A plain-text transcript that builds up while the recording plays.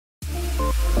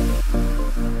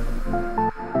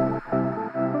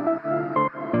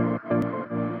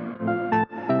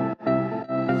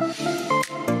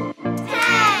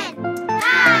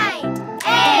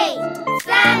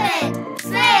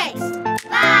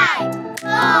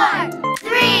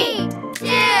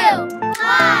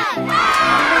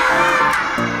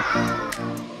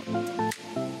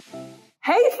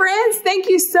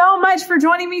much for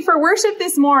joining me for worship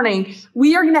this morning.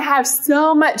 We are going to have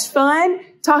so much fun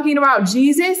talking about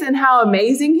Jesus and how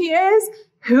amazing he is.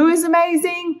 Who is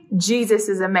amazing? Jesus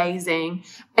is amazing.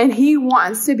 And he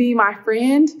wants to be my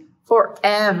friend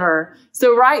forever.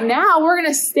 So right now, we're going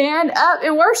to stand up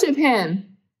and worship him.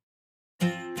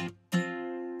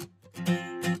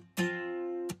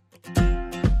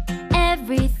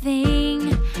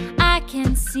 Everything I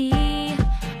can see,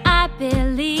 I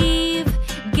believe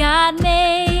God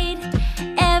made.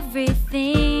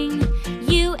 Everything,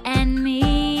 you and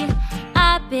me,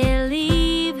 I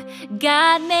believe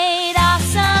God made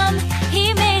awesome.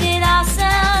 He made it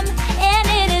awesome, and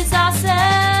it is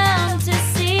awesome to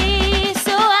see.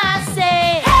 So I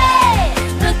say, hey,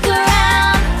 look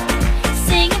around,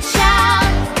 sing and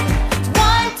shout.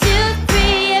 1, 2,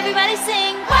 3, everybody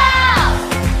sing, wow.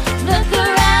 Look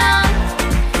around,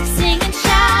 sing and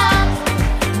shout.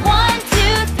 1,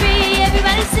 2, 3,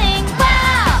 everybody sing,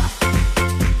 wow.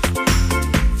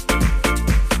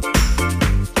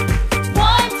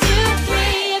 1, 2,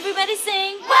 3, everybody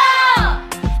sing, wow.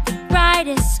 The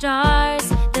brightest stars,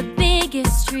 the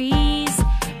biggest trees,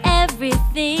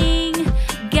 everything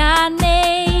God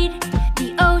made.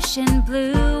 The ocean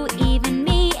blue, even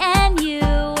me and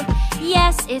you.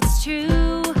 Yes, it's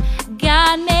true.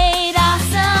 God made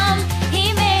awesome.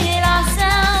 He made it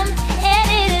awesome,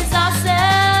 and it is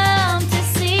awesome to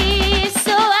see.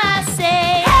 So I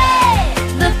say, hey,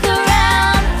 look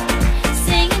around,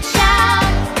 sing and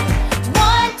shout.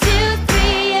 1, 2,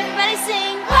 3, everybody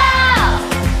sing, wow.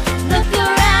 Look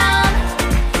around,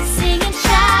 sing and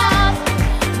shout.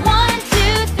 1,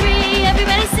 2, 3,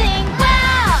 everybody sing,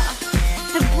 wow.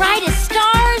 The brightest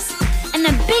stars and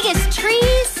the biggest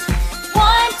trees.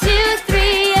 1, 2,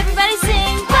 3, everybody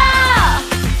sing, wow.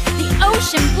 The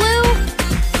ocean blue,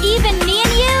 even me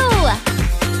and you.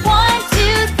 1,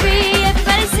 2, 3,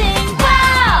 everybody sing,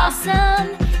 wow. Awesome,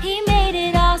 he made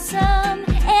it awesome,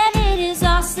 and it is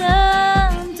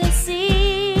awesome to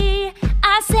see.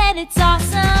 I said it's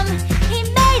awesome, he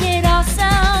made it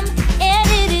awesome, and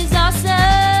it is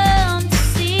awesome to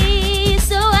see.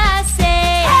 So I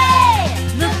say, hey,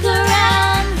 look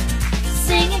around,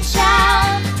 sing and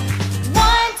shout.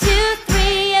 1, 2,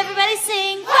 3, everybody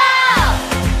sing, wow.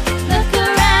 Look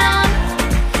around,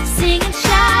 sing and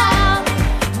shout.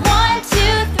 1,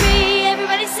 2, 3,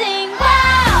 everybody sing,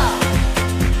 wow.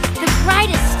 The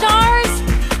brightest stars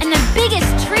and the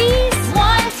biggest trees.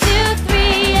 1, 2,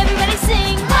 3, everybody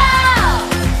sing, wow.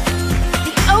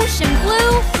 The ocean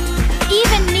blue,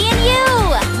 even me and you.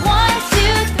 1,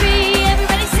 2, 3,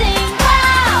 everybody sing,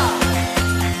 wow.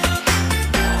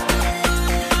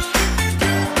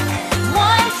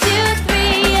 1, 2,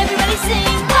 3, everybody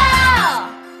sing, wow.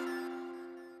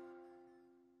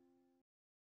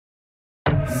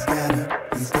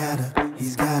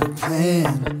 He's got a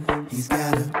plan. He's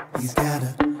got a.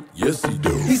 Yes, he do.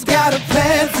 He's got a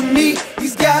plan for me.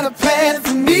 He's got a plan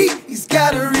for me. He's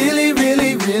got a really,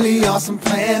 really, really awesome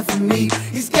plan for me.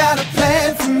 He's got a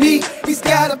plan for me. He's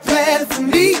got a plan for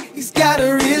me. He's got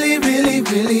a really, really,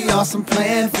 really awesome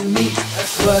plan for me.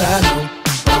 That's what I know.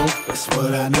 Oh, that's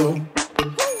what I know.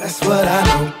 That's what I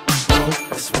know. Oh,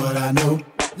 that's what I know.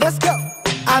 Let's go.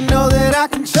 I know that I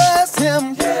can trust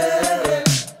him.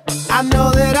 I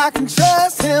know that I can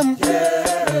trust him.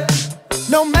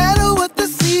 No matter what the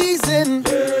season,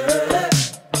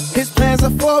 his plans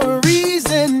are for a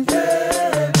reason.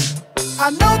 I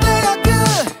know they are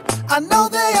good, I know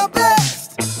they are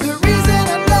best. The reason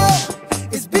I know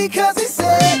is because he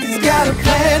said he's got a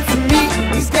plan for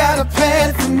me. He's got a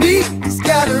plan for me. He's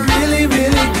got a really,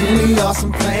 really, really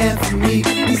awesome plan for me.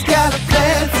 He's got a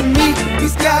plan for me.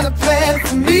 He's got a plan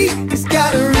for me. He's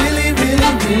got a really,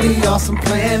 really, really awesome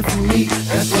plan for me.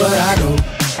 That's what I know.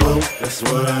 Oh, that's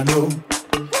what I know.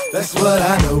 That's what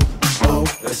I know. Oh,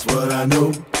 that's what I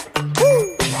know.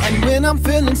 And when I'm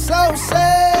feeling so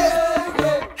sad,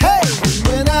 hey,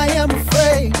 when I am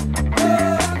afraid,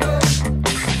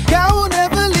 God will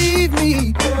never leave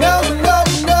me. No, no,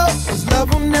 no, his love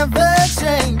will never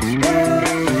change.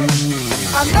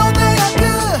 I know they are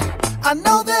good, I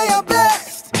know they are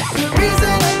best. The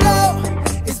reason I know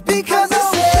is because he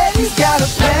said he's got a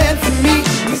plan for me.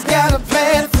 He's got a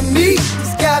plan for me.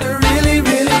 He's got a really,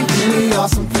 really, really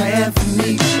awesome plan for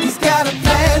me. He's got a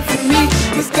plan for me.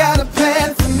 He's got a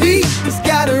plan for me. He's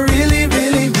got a really,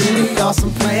 really, really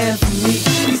awesome plan for me.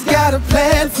 He's got a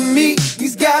plan for me.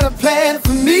 He's got a plan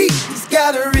for me. He's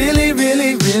got a really,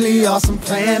 really, really awesome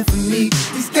plan for me.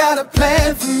 He's got a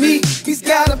plan for me. He's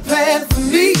got a plan for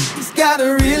me. He's got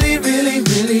a really, really,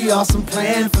 really awesome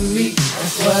plan for me.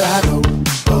 That's what I know.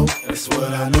 Oh, that's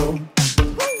what I know.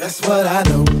 That's what I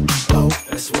know. Oh,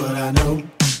 that's what I know.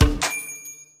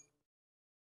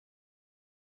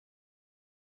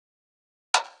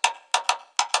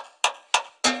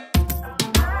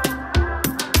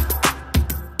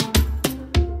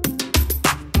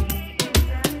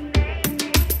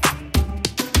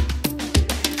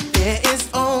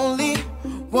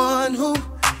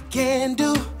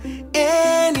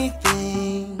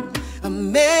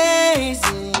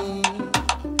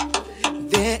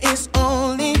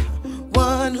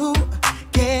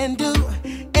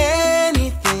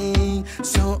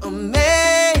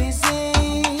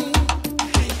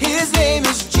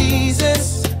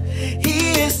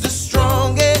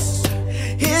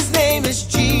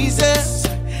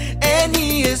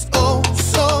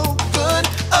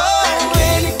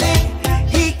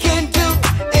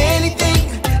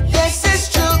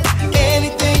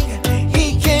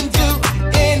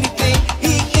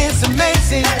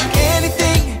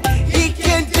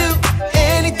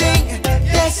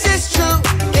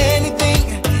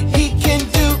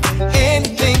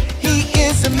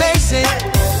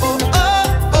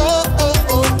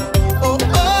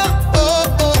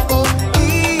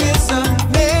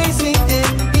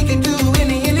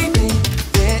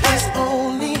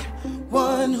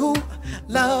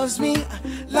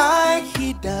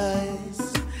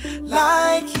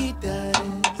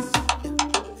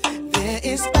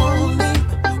 is only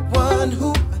one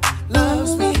who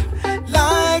loves me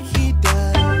like he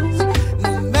does,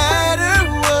 no matter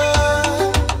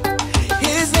what.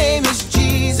 His name is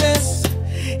Jesus.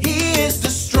 He is the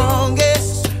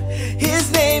strongest.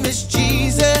 His name is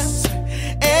Jesus,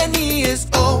 and he is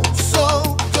oh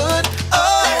so good.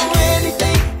 Oh,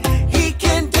 anything he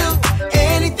can do,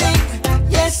 anything.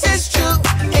 Yes, it's true.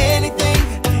 Anything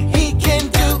he can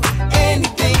do,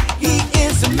 anything. He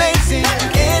is amazing.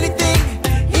 Anything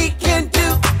he can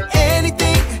do,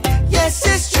 anything. Yes,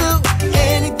 it's true.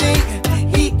 Anything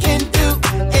he can do,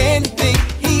 anything.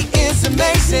 He is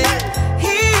amazing.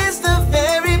 He is the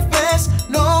very best.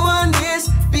 No one is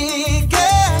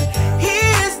bigger. He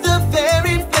is the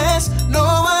very best. No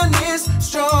one is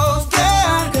stronger.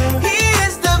 He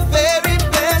is the very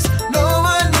best. No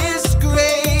one is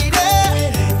greater.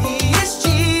 He is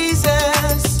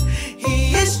Jesus. He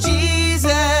is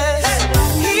Jesus.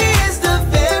 He is the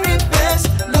very best.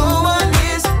 No one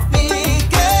is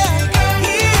bigger.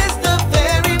 He is the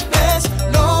very best.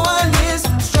 No one is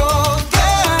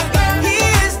stronger. He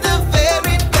is the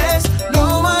very best. No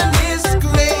one is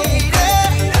greater.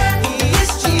 He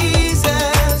is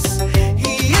Jesus.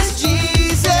 He is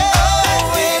Jesus.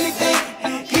 Oh, anything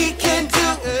he can do,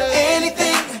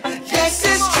 anything. Yes,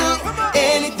 it's true.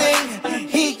 Anything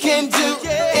he can do,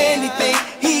 anything.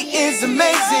 He is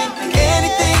amazing.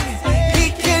 Anything he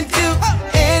can do,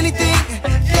 anything.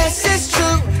 Yes, it's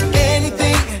true.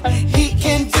 Anything he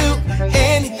can do,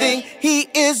 anything. He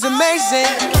is amazing.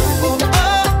 Oh,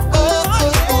 oh,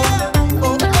 oh, oh,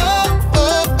 oh, oh,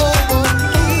 oh, oh, oh.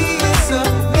 He is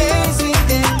amazing,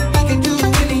 and he can do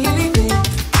anything.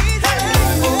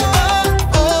 Oh,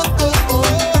 oh, oh, oh,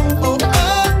 oh, oh,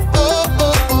 oh,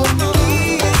 oh, oh.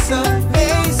 He is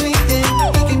amazing, and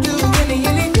he can do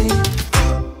anything.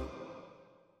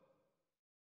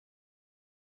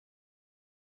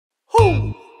 Who?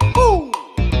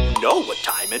 You know what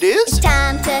time it is?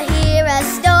 Time to hear a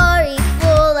story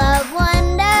full of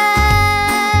wonder.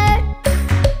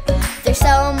 There's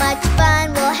so much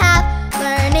fun we'll have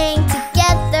learning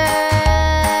together.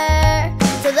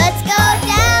 So let's go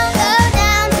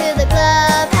down to the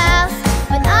clubhouse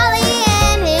with Ollie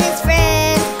and his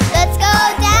friends. Let's go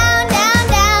down to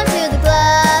the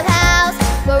clubhouse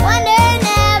where wonder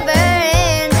never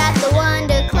ends at the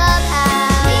Wonder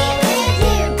Clubhouse.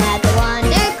 At the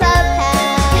Wonder Clubhouse.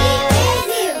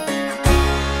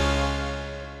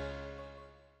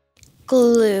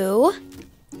 Glue,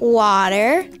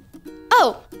 water.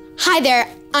 Oh, hi there,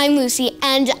 I'm Lucy,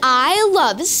 and I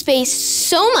love space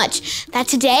so much that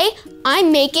today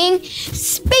I'm making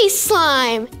space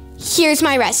slime. Here's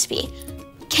my recipe.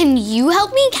 Can you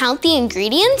help me count the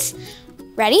ingredients?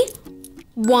 Ready?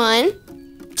 1,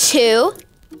 2,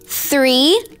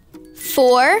 3,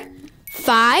 4,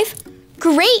 5.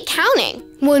 Great counting.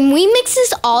 When we mix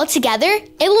this all together,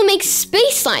 it will make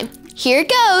space slime. Here it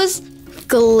goes.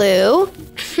 Glue.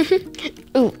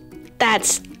 Ooh,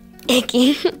 that's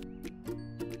icky.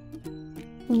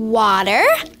 Water.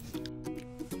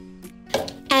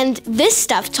 And this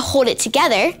stuff to hold it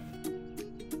together.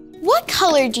 What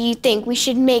color do you think we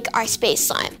should make our space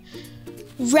slime?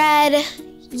 Red,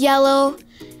 yellow.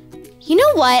 You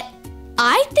know what?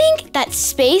 I think that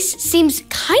space seems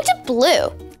kind of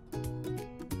blue.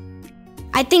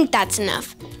 I think that's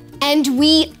enough. And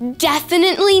we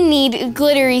definitely need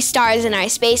glittery stars in our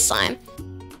space slime.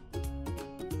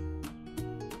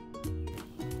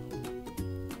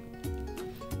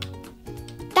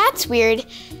 That's weird.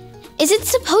 Is it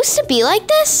supposed to be like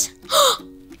this?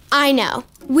 I know.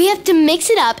 We have to mix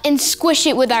it up and squish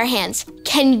it with our hands.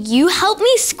 Can you help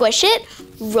me squish it?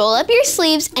 Roll up your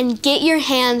sleeves and get your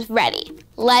hands ready.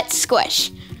 Let's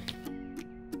squish.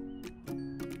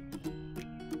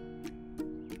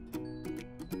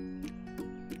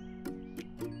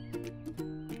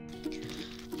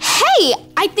 Hey,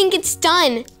 I think it's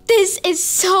done. This is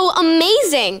so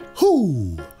amazing.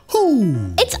 Who?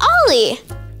 It's Ollie.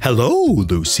 Hello,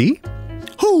 Lucy.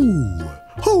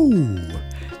 Who?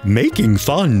 Making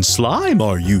fun slime,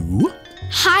 are you?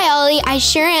 Hi, Ollie. I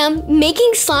sure am.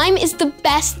 Making slime is the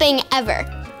best thing ever.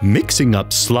 Mixing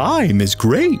up slime is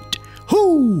great.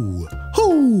 Who?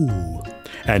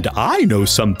 And I know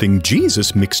something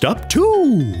Jesus mixed up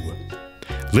too.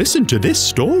 Listen to this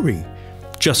story.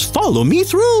 Just follow me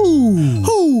through.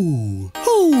 Who?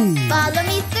 Follow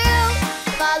me through.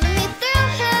 Follow me through.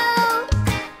 Who?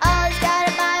 Ollie's got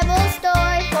a Bible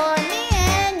story for me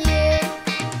and you.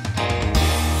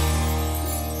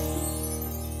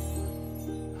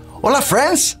 Hola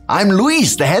friends, I'm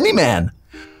Luis, the handyman.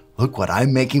 Look what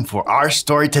I'm making for our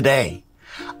story today.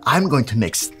 I'm going to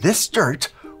mix this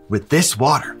dirt with this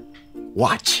water.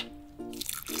 Watch.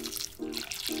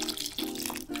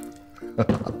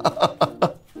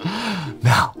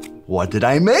 Now, what did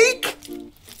I make?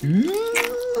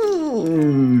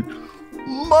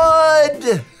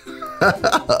 Mud!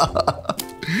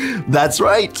 That's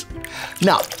right.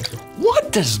 Now,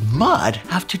 what does mud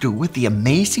have to do with the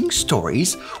amazing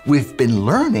stories we've been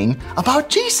learning about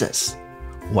Jesus?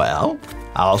 Well,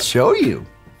 I'll show you.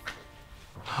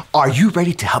 Are you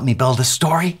ready to help me build a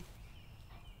story?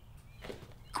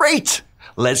 Great!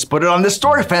 Let's put it on the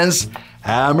story fence.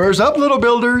 Hammers up, little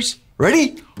builders.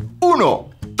 Ready?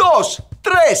 Uno, dos,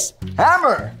 tres,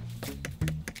 hammer!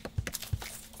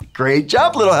 Great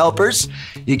job, little helpers.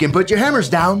 You can put your hammers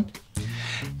down.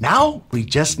 Now we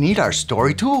just need our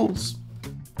story tools.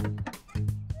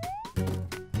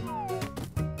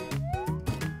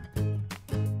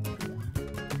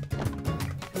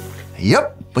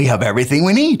 Yep, we have everything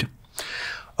we need.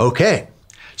 Okay,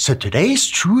 so today's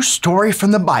true story from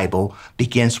the Bible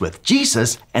begins with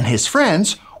Jesus and his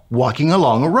friends walking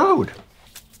along a road.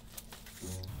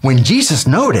 When Jesus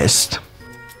noticed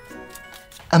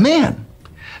a man,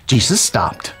 Jesus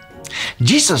stopped.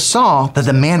 Jesus saw that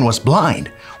the man was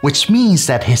blind, which means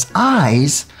that his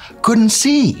eyes couldn't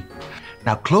see.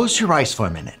 Now close your eyes for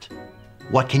a minute.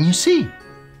 What can you see?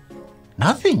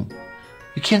 Nothing.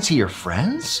 You can't see your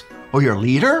friends or your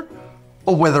leader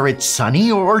or whether it's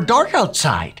sunny or dark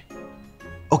outside.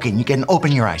 Okay, you can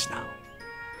open your eyes now.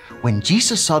 When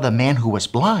Jesus saw the man who was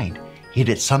blind, he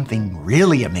did something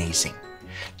really amazing.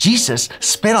 Jesus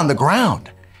spit on the ground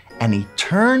and he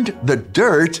turned the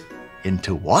dirt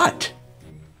into what?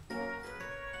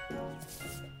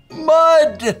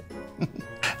 Mud!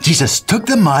 Jesus took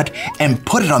the mud and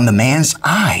put it on the man's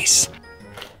eyes.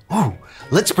 Ooh,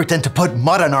 let's pretend to put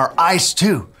mud on our eyes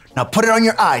too. Now put it on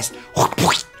your eyes.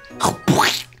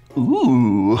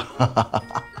 Ooh.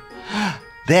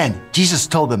 Then Jesus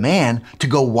told the man to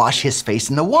go wash his face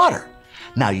in the water.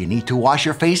 Now you need to wash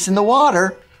your face in the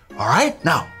water. All right,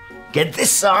 now get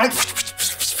this side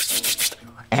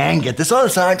and get this other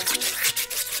side.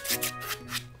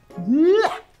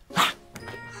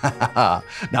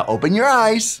 Now open your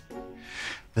eyes.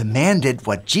 The man did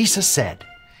what Jesus said.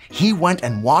 He went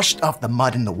and washed off the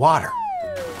mud in the water.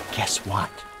 Guess what?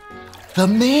 The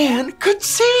man could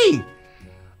see.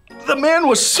 The man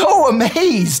was so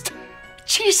amazed.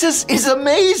 Jesus is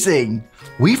amazing.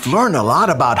 We've learned a lot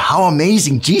about how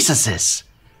amazing Jesus is.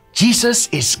 Jesus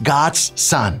is God's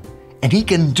son, and he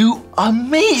can do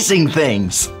amazing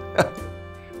things.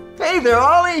 Hey there,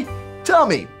 Ollie. Tell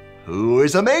me, who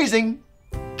is amazing?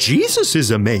 Jesus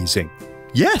is amazing.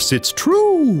 Yes, it's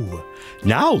true.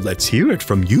 Now let's hear it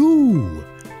from you.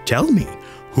 Tell me,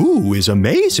 who is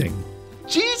amazing?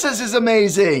 Jesus is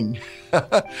amazing.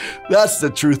 That's the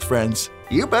truth, friends.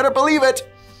 You better believe it.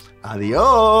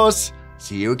 Adios.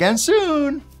 See you again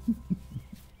soon.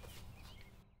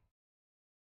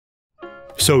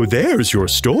 So there's your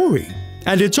story,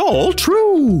 and it's all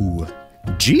true.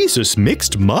 Jesus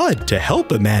mixed mud to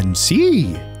help a man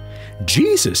see.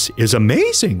 Jesus is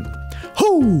amazing.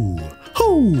 Ho,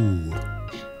 ho.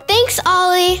 Thanks,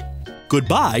 Ollie.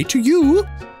 Goodbye to you.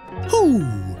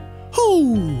 Ho,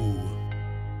 ho.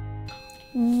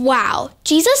 Wow,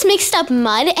 Jesus mixed up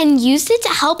mud and used it to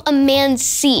help a man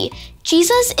see.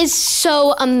 Jesus is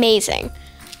so amazing.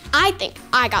 I think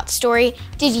I got the story.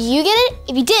 Did you get it?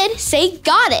 If you did, say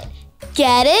got it.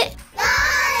 Get it?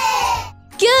 Got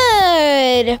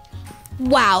it! Good.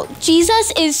 Wow,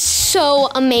 Jesus is so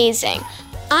amazing.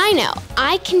 I know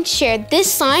I can share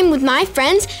this slime with my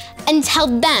friends and tell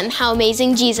them how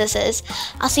amazing Jesus is.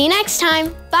 I'll see you next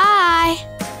time. Bye.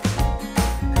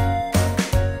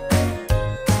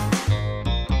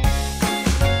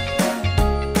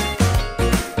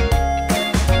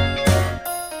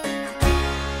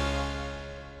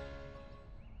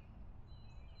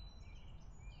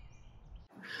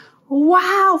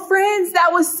 Wow, friends,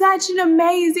 that was such an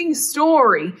amazing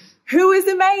story. Who is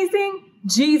amazing?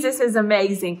 Jesus is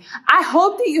amazing. I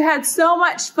hope that you had so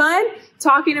much fun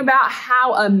talking about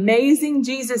how amazing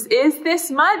Jesus is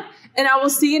this month, and I will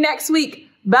see you next week.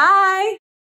 Bye.